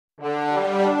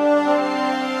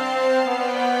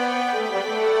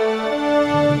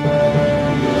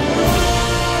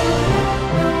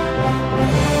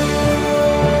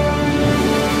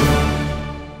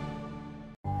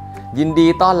ยินดี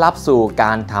ต้อนรับสู่ก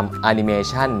ารทำแอนิเม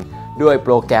ชันด้วยโป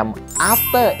รแกรม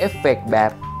After Effects แบ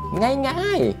บง่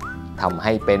ายๆทำใ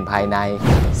ห้เป็นภายใน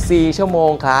 4 ชั่วโม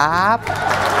งครับ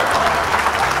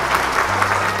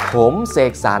ผมเส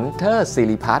กสรรเทอร์ศิ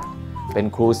ริพัฒน์เป็น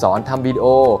ครูสอนทำวิดีโอ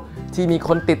ที่มีค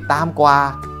นติดตามกว่า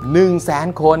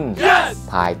 100,000 คน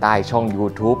ภายใต้ช่อง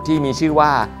YouTube ที่มีชื่อว่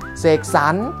าเสกสร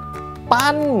ร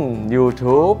ปั้น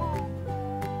YouTube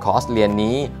คอร์สเรียน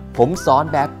นี้ผมสอน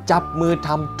แบบจับมือท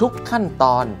ำทุกขั้นต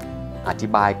อนอธิ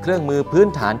บายเครื่องมือพื้น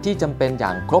ฐานที่จำเป็นอย่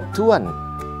างครบถ้วน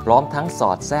พร้อมทั้งส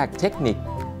อดแทรกเทคนิค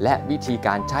และวิธีก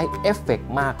ารใช้เอฟเฟก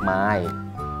ต์มากมาย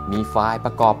มีไฟล์ป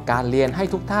ระกอบการเรียนให้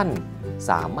ทุกท่าน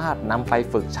สามารถนำไป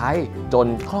ฝึกใช้จน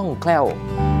คล่องแคล่ว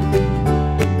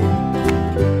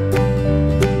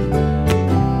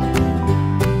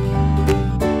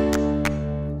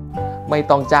ไม่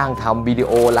ต้องจ้างทำวิดีโ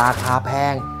อราคาแพ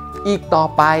งอีกต่อ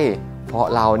ไปเพราะ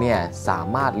เราเนี่ยสา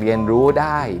มารถเรียนรู้ไ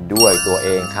ด้ด้วยตัวเอ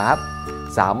งครับ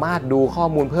สามารถดูข้อ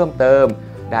มูลเพิ่มเติม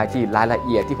ได้ที่รายละเ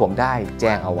อียดที่ผมได้แ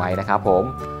จ้งเอาไว้นะครับผม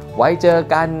ไว้เจอ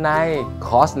กันในค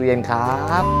อร์สเรียนครั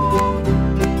บ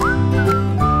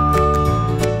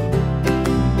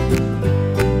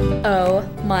Oh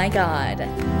my god